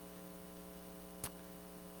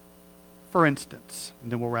 for instance, and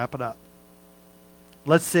then we'll wrap it up.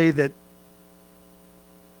 Let's say that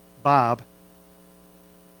Bob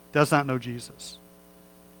does not know Jesus.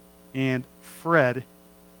 And Fred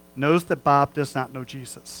knows that Bob does not know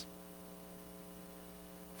Jesus.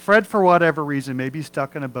 Fred, for whatever reason, may be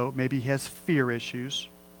stuck in a boat, maybe he has fear issues,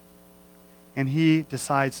 and he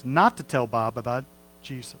decides not to tell Bob about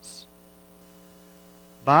Jesus.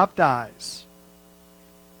 Bob dies.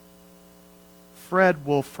 Fred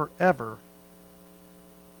will forever,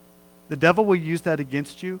 the devil will use that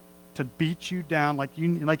against you to beat you down like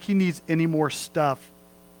he needs any more stuff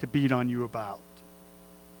to beat on you about.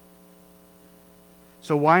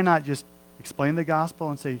 So why not just explain the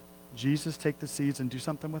gospel and say, Jesus, take the seeds and do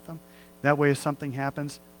something with them? That way if something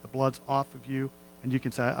happens, the blood's off of you, and you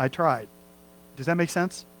can say, I tried. Does that make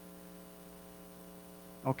sense?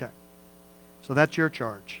 Okay. So that's your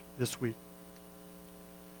charge this week.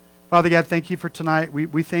 Father God, thank you for tonight.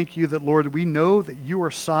 We thank you that, Lord, we know that you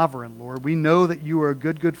are sovereign, Lord. We know that you are a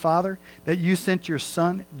good, good Father, that you sent your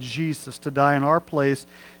Son, Jesus, to die in our place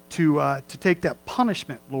to take that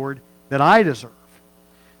punishment, Lord, that I deserve.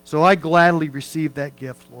 So I gladly receive that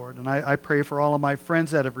gift, Lord. And I pray for all of my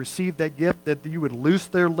friends that have received that gift, that you would loose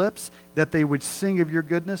their lips, that they would sing of your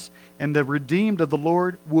goodness, and the redeemed of the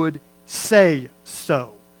Lord would say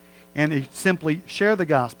so. And simply share the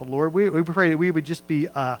gospel, Lord. We pray that we would just be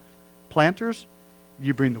planters.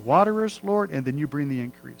 You bring the waterers, Lord, and then you bring the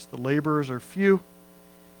increase. The laborers are few,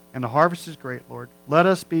 and the harvest is great, Lord. Let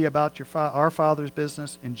us be about our Father's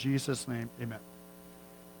business. In Jesus' name, amen.